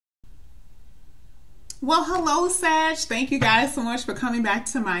Well, hello, Sag. Thank you guys so much for coming back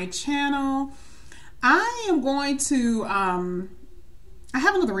to my channel. I am going to, I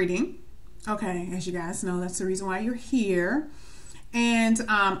have another reading. Okay, as you guys know, that's the reason why you're here. And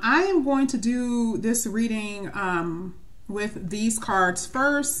I am going to do this reading with these cards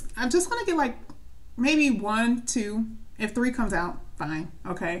first. I'm just going to get like maybe 1, 2. If 3 comes out, fine.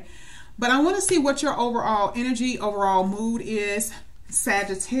 Okay. But I want to see what your overall energy, overall mood is.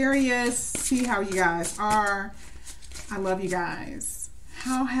 Sagittarius, see how you guys are. I love you guys.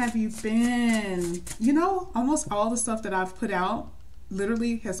 How have you been? You know, almost all the stuff that I've put out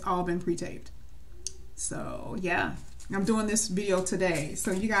literally has all been pre-taped. So yeah, I'm doing this video today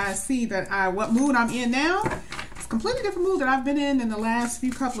so you guys see that what mood I'm in now. It's a completely different mood that I've been in the last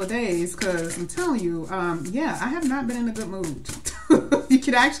few couple of days, because I'm telling you, yeah, I have not been in a good mood. You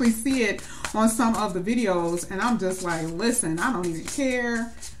can actually see it on some of the videos, and I'm just like, listen, I don't even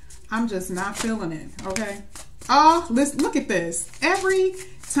care. I'm just not feeling it, okay? Oh, listen, look at this. Every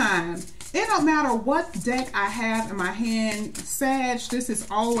time, it don't matter what deck I have in my hand, Sag, this is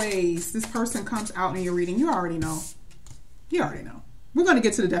always, this person comes out in your reading. You already know. You already know. We're going to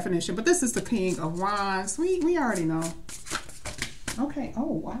get to the definition, but this is the King of Wands. We already know. Okay. Oh,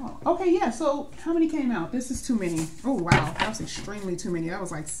 wow. Okay, yeah. So how many came out? This is too many. Oh, wow. That was extremely too many. That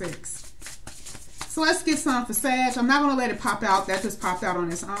was like 6. So let's get some for Sag. I'm not going to let it pop out. That just popped out on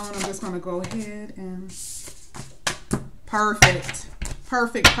its own. I'm just going to go ahead and... Perfect.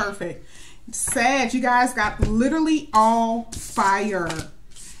 Perfect. Perfect. Sag, you guys got literally all fire.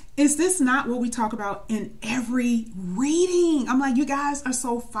 Is this not what we talk about in every reading? I'm like, you guys are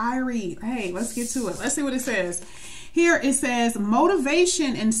so fiery. Hey, let's get to it. Let's see what it says. Here it says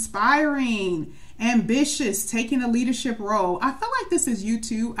motivation, inspiring, ambitious, taking a leadership role. I feel like this is you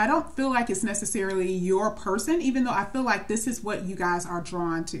too. I don't feel like it's necessarily your person, even though I feel like this is what you guys are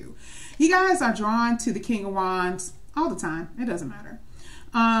drawn to. You guys are drawn to the King of Wands all the time. It doesn't matter.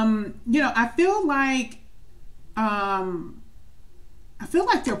 You know, I feel like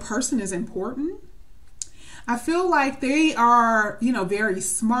their person is important. I feel like they are, you know, very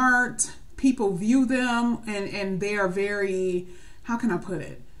smart. People view them and they are very, how can I put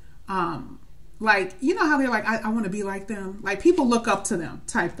it? Like, you know how they're like, I want to be like them. Like, people look up to them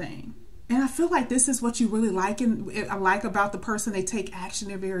type thing. And I feel like this is what you really like. And I like about the person. They take action.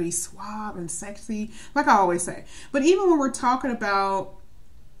 They're very suave and sexy, like I always say. But even when we're talking about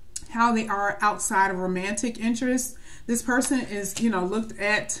how they are outside of romantic interests, this person is, you know, looked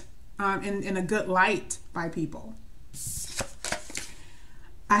at in a good light by people.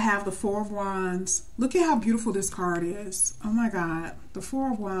 I have the 4 of Wands. Look at how beautiful this card is. Oh my God. The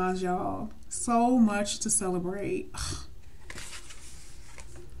 4 of Wands, y'all. So much to celebrate. Ugh.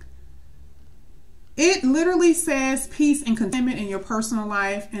 It literally says peace and contentment in your personal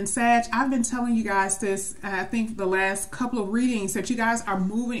life. And Sag, I've been telling you guys this, I think the last couple of readings, that you guys are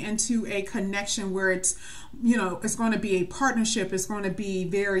moving into a connection where it's, you know, it's going to be a partnership. It's going to be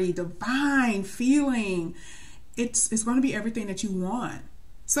very divine feeling. It's going to be everything that you want.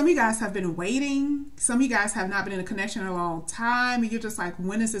 Some of you guys have been waiting. Some of you guys have not been in a connection in a long time. And you're just like,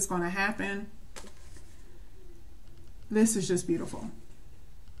 when is this going to happen? This is just beautiful.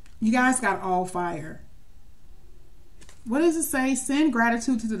 You guys got all fire. What does it say? Send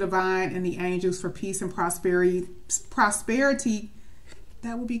gratitude to the divine and the angels for peace and prosperity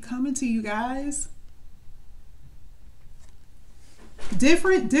that will be coming to you guys.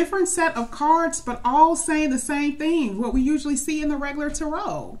 Different set of cards, but all saying the same thing. What we usually see in the regular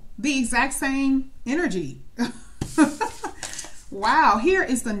tarot. The exact same energy. Wow. Here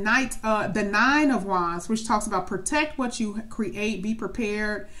is the 9 of Wands, which talks about protect what you create, be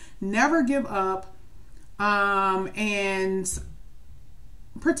prepared, never give up, and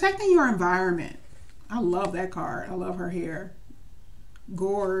protecting your environment. I love that card. I love her hair.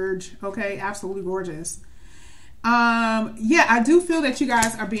 Gorge. Okay. Absolutely gorgeous. Yeah, I do feel that you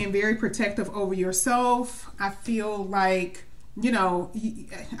guys are being very protective over yourself. I feel like, you know,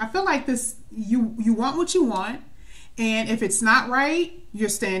 I feel like this, you want what you want. And if it's not right, you're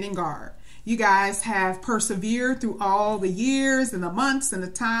standing guard. You guys have persevered through all the years and the months and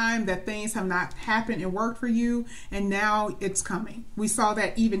the time that things have not happened and worked for you. And now it's coming. We saw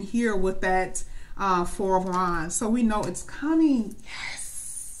that even here with that 4 of Wands. So we know it's coming.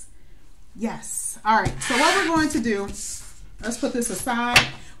 Yes. Yes. All right. So what we're going to do, let's put this aside.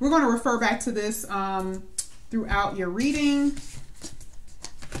 We're going to refer back to this throughout your reading.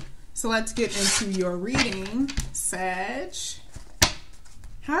 So let's get into your reading, Sag.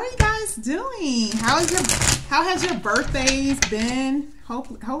 How are you guys doing? How has your birthdays been?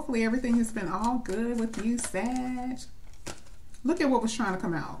 Hopefully everything has been all good with you, Sag. Look at what was trying to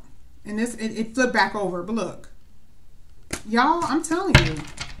come out. And this, it flipped back over. But look, y'all, I'm telling you,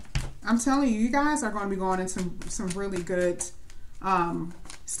 you guys are going to be going into some really good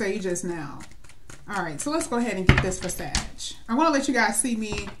stages now. All right, so let's go ahead and get this for Sag. I want to let you guys see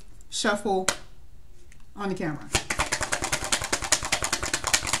me shuffle on the camera.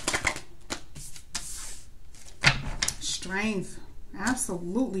 Strength,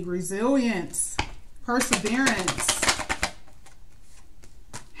 absolutely. Resilience, perseverance,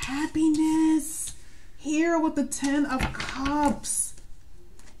 happiness. Here with the 10 of Cups.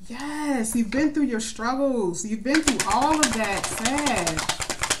 Yes, you've been through your struggles. You've been through all of that, Sag.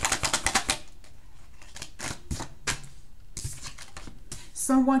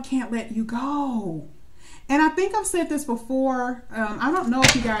 Someone can't let you go. And I think I've said this before. I don't know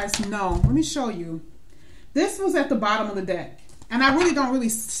if you guys know. Let me show you. This was at the bottom of the deck. And I really don't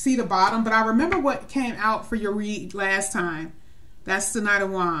see the bottom, but I remember what came out for your read last time. That's the Knight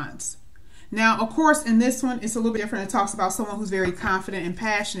of Wands. Now, of course, in this one, it's a little bit different. It talks about someone who's very confident and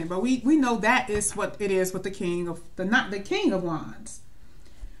passionate, but we know that is what it is with the King of Wands.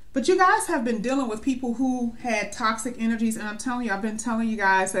 But you guys have been dealing with people who had toxic energies, and I'm telling you, I've been telling you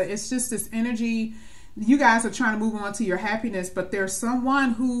guys that it's just this energy. You guys are trying to move on to your happiness, but there's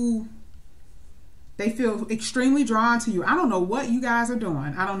someone who they feel extremely drawn to you. I don't know what you guys are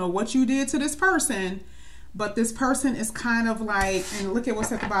doing. I don't know what you did to this person, but this person is kind of like, and look at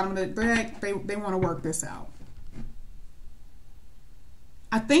what's at the bottom of the deck, they want to work this out.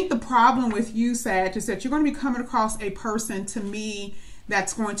 I think the problem with you, Sag, is that you're going to be coming across a person, to me,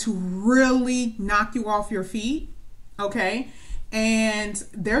 that's going to really knock you off your feet, okay? And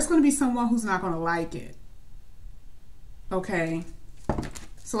there's going to be someone who's not going to like it, okay?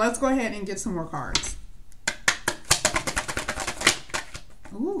 So let's go ahead and get some more cards.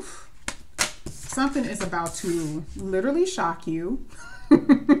 Oof. Something is about to literally shock you. You're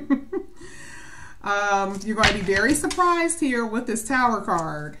going to be very surprised here with this Tower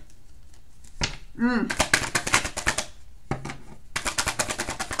card.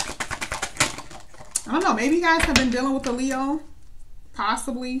 I don't know, maybe you guys have been dealing with a Leo,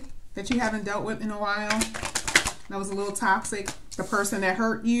 possibly, that you haven't dealt with in a while. That was a little toxic. The person that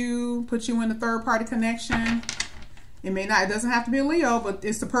hurt you, put you in a third-party connection. It doesn't have to be a Leo, but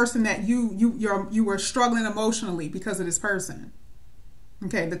it's the person that you were struggling emotionally because of this person.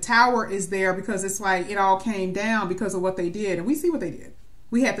 Okay, the Tower is there because it's like it all came down because of what they did, and we see what they did.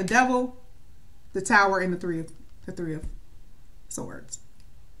 We had the Devil, the Tower, and the Three of Swords.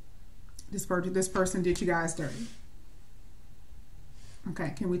 This person did you guys dirty.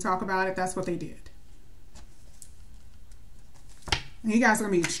 Okay, can we talk about it? That's what they did. And you guys are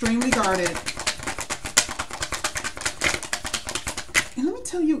going to be extremely guarded. And let me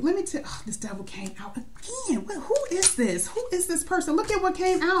tell you, oh, this Devil came out again. Who is this? Who is this person? Look at what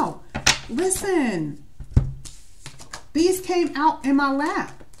came out. Listen. These came out in my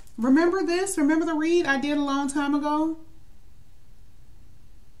lap. Remember this? Remember the read I did a long time ago?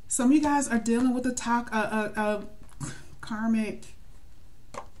 Some of you guys are dealing with a karmic.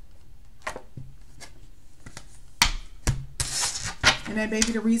 And that may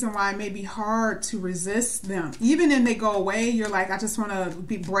be the reason why it may be hard to resist them. Even when they go away, you're like, I just want to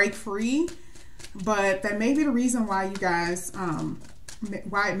break free. But that may be the reason why you guys,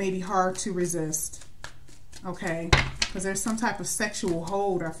 why it may be hard to resist. Okay? Because there's some type of sexual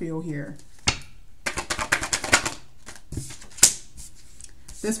hold, I feel here.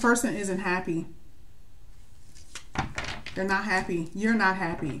 This person isn't happy. They're not happy. You're not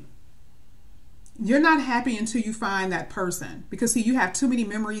happy. You're not happy until you find that person. Because, see, you have too many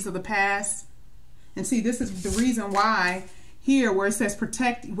memories of the past. And, see, this is the reason why here where it says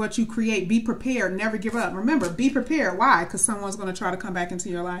protect what you create, be prepared, never give up. Remember, be prepared. Why? Because someone's going to try to come back into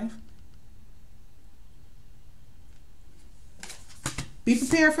your life. Be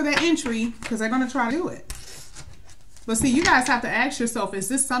prepared for that entry because they're going to try to do it. But see, you guys have to ask yourself, is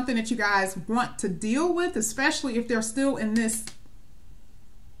this something that you guys want to deal with, especially if they're still in this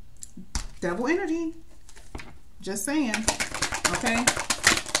Devil energy? Just saying. Okay?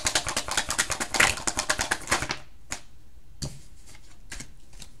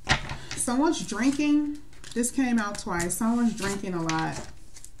 Someone's drinking. This came out twice. Someone's drinking a lot.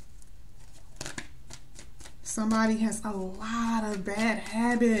 Somebody has a lot of bad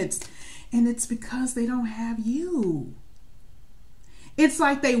habits. And it's because they don't have you. It's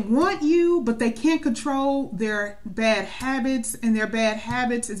like they want you, but they can't control their bad habits. And their bad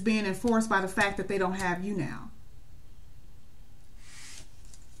habits is being enforced by the fact that they don't have you now.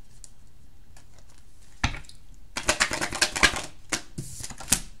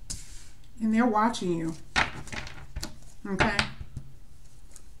 And they're watching you. Okay?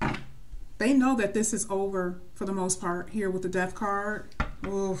 They know that this is over for the most part here with the Death card.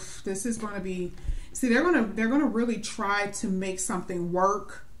 Oof, this is going to be, see, they're going to really try to make something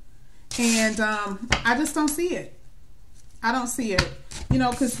work. And I just don't see it. I don't see it. You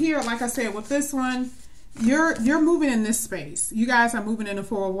know, because here, like I said, with this one, you're moving in this space. You guys are moving in the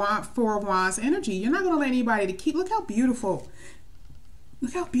Four of Wands energy. You're not going to let anybody to keep. Look how beautiful.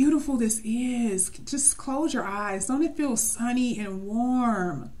 Look how beautiful this is. Just close your eyes. Don't it feel sunny and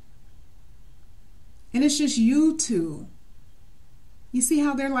warm? And it's just you two. You see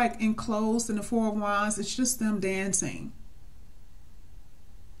how they're like enclosed in the Four of Wands? It's just them dancing.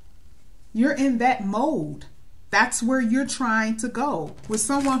 You're in that mode. That's where you're trying to go, with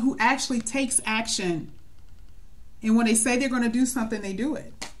someone who actually takes action. And when they say they're going to do something, they do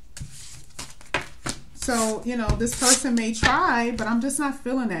it. So, you know, this person may try, but I'm just not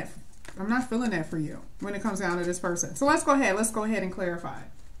feeling that. I'm not feeling that for you when it comes down to this person. So let's go ahead. Let's go ahead and clarify.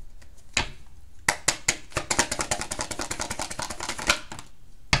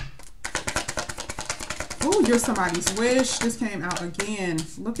 Oh, you're somebody's wish. This came out again.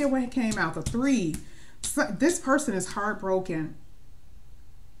 Look at what came out. The 3. So this person is heartbroken.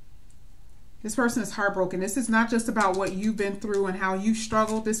 This person is heartbroken. This is not just about what you've been through and how you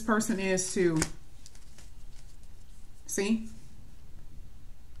struggled. This person is too. See?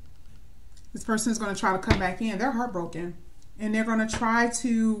 This person is going to try to come back in. They're heartbroken. And they're going to try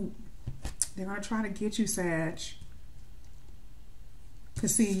to get you, Sag.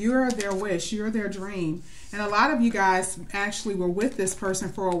 Because see, you're their wish, you're their dream. And a lot of you guys actually were with this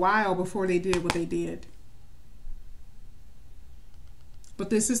person for a while before they did what they did. But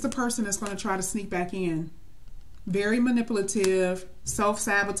this is the person that's going to try to sneak back in. Very manipulative,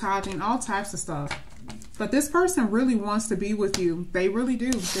 self-sabotaging, all types of stuff. But this person really wants to be with you. They really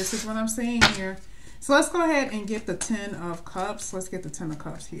do. This is what I'm saying here. So let's go ahead and get the 10 of Cups. Let's get the 10 of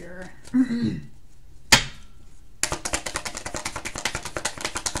Cups here.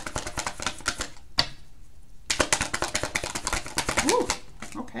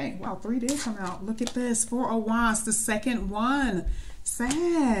 Okay, wow, 3 did come out. Look at this, 4 of Wands, the second one.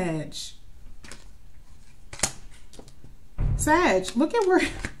 Sag. Sag, look at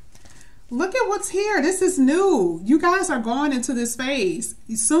what's here. This is new. You guys are going into this phase.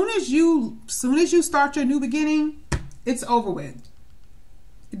 As soon as you start your new beginning, it's over with.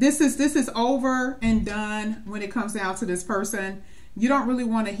 This is over and done when it comes down to this person. You don't really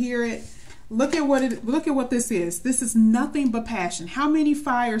want to hear it. Look at what this is. This is nothing but passion. How many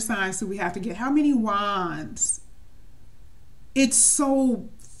fire signs do we have to get? How many wands? It's so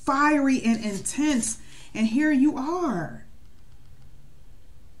fiery and intense. And here you are.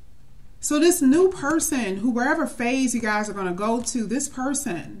 So this new person, whoever phase you guys are going to go to, this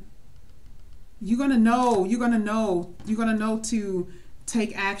person, you're going to know to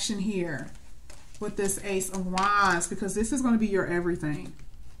take action here with this Ace of Wands, because this is going to be your everything.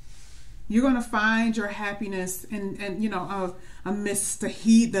 You're going to find your happiness and you know, amidst the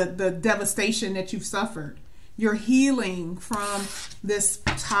heat, the devastation that you've suffered. You're healing from this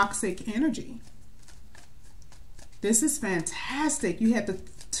toxic energy. This is fantastic. You had the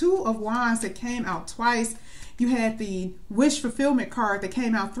 2 of Wands that came out twice. You had the wish fulfillment card that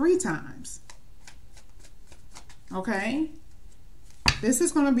came out 3 times. Okay? This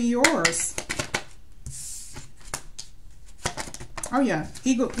is going to be yours. Oh yeah,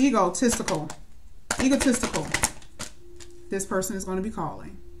 egotistical. This person is going to be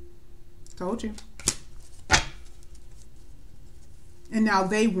calling. Told you. And now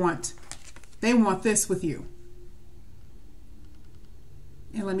they want this with you.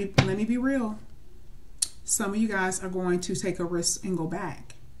 And let me be real. Some of you guys are going to take a risk and go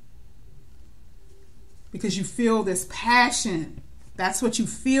back. Because you feel this passion. That's what you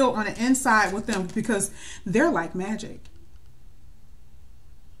feel on the inside with them, because they're like magic.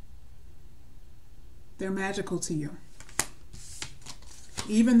 They're magical to you.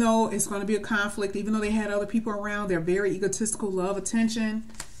 Even though it's going to be a conflict, even though they had other people around, they're very egotistical, love attention.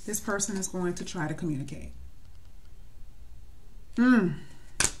 This person is going to try to communicate.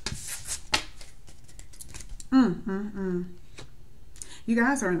 You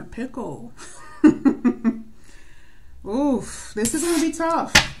guys are in a pickle. Oof, this is going to be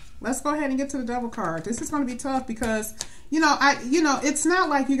tough. Let's go ahead and get to the Devil card. This is going to be tough because, you know, it's not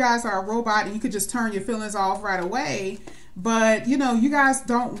like you guys are a robot and you could just turn your feelings off right away. But, you know, you guys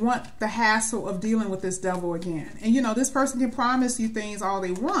don't want the hassle of dealing with this devil again. And, you know, this person can promise you things all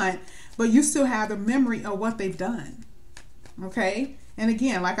they want, but you still have the memory of what they've done. Okay? And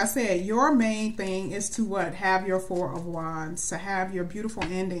again, like I said, your main thing is to what? Have your 4 of Wands, to have your beautiful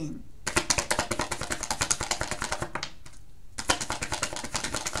ending.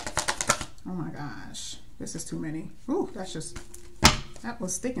 Oh my gosh. This is too many. Ooh, that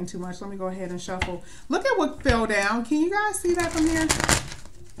was sticking too much. Let me go ahead and shuffle. Look at what fell down. Can you guys see that from here?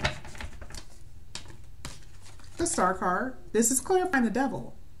 The Star card. This is clarifying the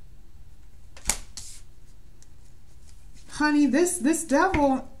devil. Honey, this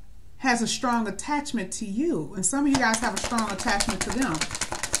devil has a strong attachment to you. And some of you guys have a strong attachment to them.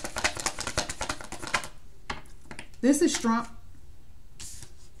 This is strong.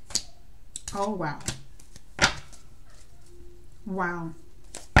 Oh, wow. Wow.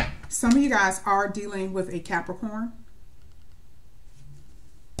 Some of you guys are dealing with a Capricorn.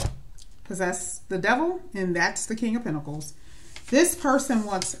 Because that's the devil and that's the King of Pentacles. This person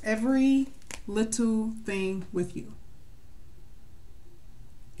wants every little thing with you.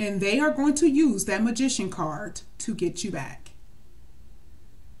 And they are going to use that Magician card to get you back.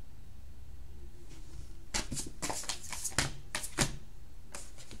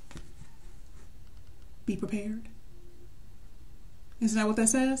 Be prepared. Isn't that what that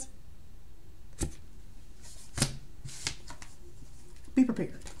says? Be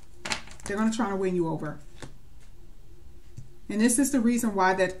prepared. They're going to try to win you over. And this is the reason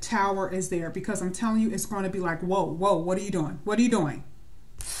why that tower is there. Because I'm telling you, it's going to be like, whoa, whoa, what are you doing? What are you doing?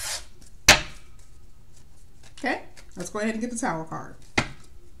 Okay, let's go ahead and get the tower card.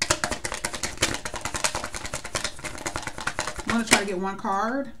 I'm going to try to get one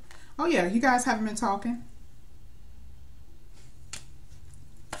card. Oh yeah, you guys haven't been talking.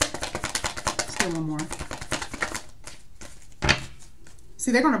 Still one more.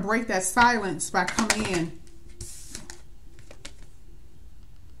 See, they're going to break that silence by coming in.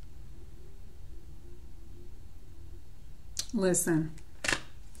 Listen.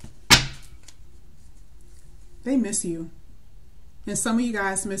 They miss you. And some of you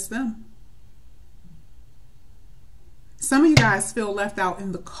guys miss them. Some of you guys feel left out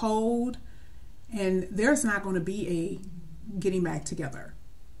in the cold. And there's not going to be a getting back together.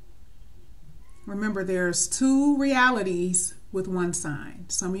 Remember, there's two realities with one sign.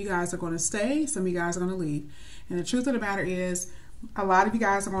 Some of you guys are going to stay. Some of you guys are going to leave. And the truth of the matter is, a lot of you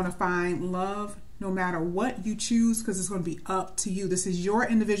guys are going to find love no matter what you choose, because it's going to be up to you. This is your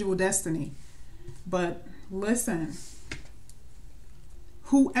individual destiny. But listen,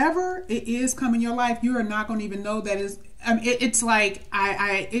 whoever it is come in your life, you are not going to even know that is. I mean, it's like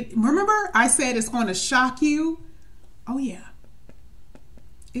remember I said it's going to shock you. Oh yeah,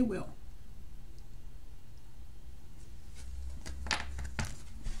 it will.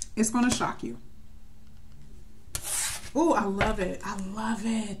 It's going to shock you. Oh, I love it. I love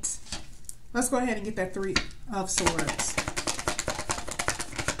it. Let's go ahead and get that Three of Swords.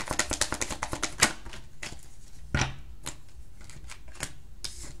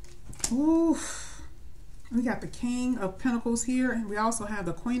 Ooh. We got the King of Pentacles here, and we also have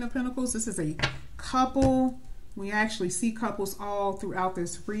the Queen of Pentacles. This is a couple. We actually see couples all throughout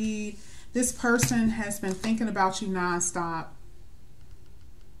this read. This person has been thinking about you nonstop.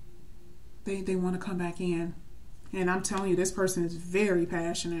 They want to come back in. And I'm telling you, this person is very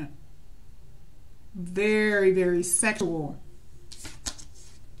passionate. Very, very sexual.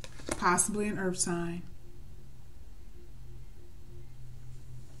 Possibly an earth sign.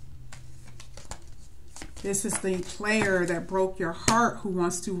 This is the player that broke your heart who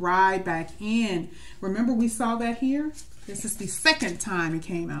wants to ride back in. Remember we saw that here? This is the second time it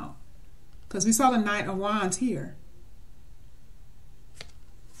came out. Because we saw the Knight of Wands here.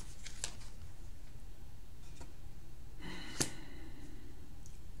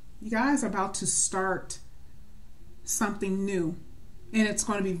 You guys are about to start something new. And it's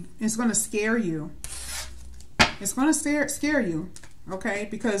going to scare you. It's going to scare you. Okay?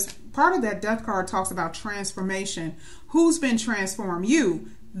 Because part of that Death card talks about transformation. Who's been transformed? You.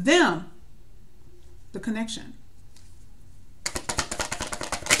 Them. The connection.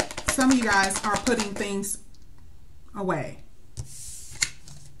 Some of you guys are putting things away.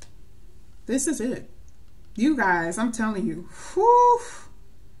 This is it. You guys, I'm telling you. Whew.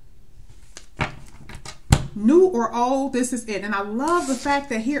 New or old, this is it. And I love the fact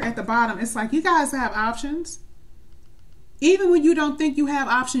that here at the bottom, it's like you guys have options. Even when you don't think you have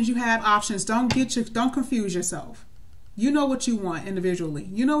options, you have options. Don't confuse yourself. You know what you want individually.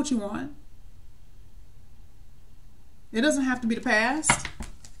 You know what you want. It doesn't have to be the past.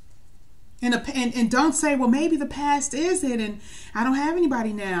 And don't say, well, maybe the past is it, and I don't have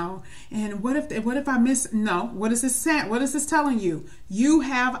anybody now. And what if I miss? No. What is this saying? What is this telling you? You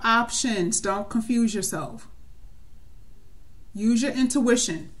have options. Don't confuse yourself. Use your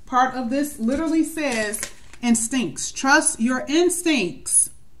intuition. Part of this literally says instincts. Trust your instincts.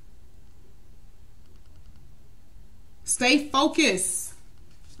 Stay focused.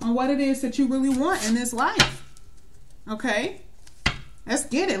 on what it is that you really want in this life. Okay? Let's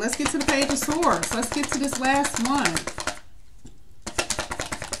get it. Let's get to the Page of Swords. Let's get to this last one.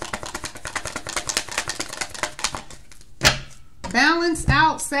 Balance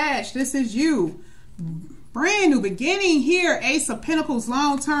out, Sag. This is you. Brand new beginning here. Ace of Pentacles,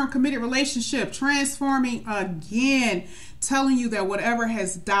 long-term committed relationship, transforming again, telling you that whatever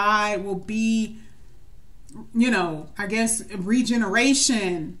has died will be, you know, I guess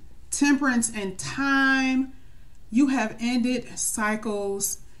regeneration, temperance, and time. You have ended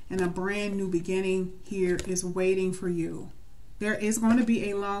cycles, and a brand new beginning here is waiting for you. There is going to be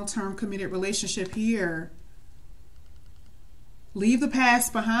a long-term committed relationship here. Leave the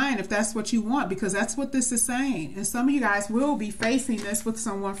past behind if that's what you want, because that's what this is saying. And some of you guys will be facing this with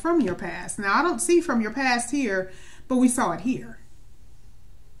someone from your past. Now, I don't see from your past here, but we saw it here.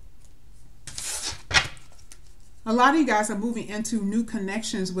 A lot of you guys are moving into new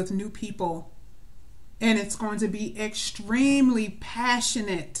connections with new people. And it's going to be extremely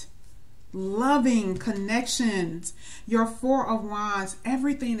passionate, loving connections. Your Four of Wands,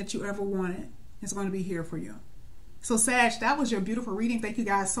 everything that you ever wanted is going to be here for you. So Sag, that was your beautiful reading. Thank you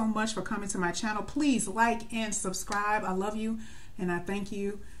guys so much for coming to my channel. Please like and subscribe. I love you and I thank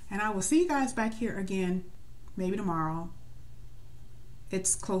you. And I will see you guys back here again, maybe tomorrow.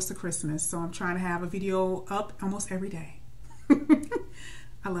 It's close to Christmas, so I'm trying to have a video up almost every day.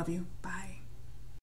 I love you. Bye.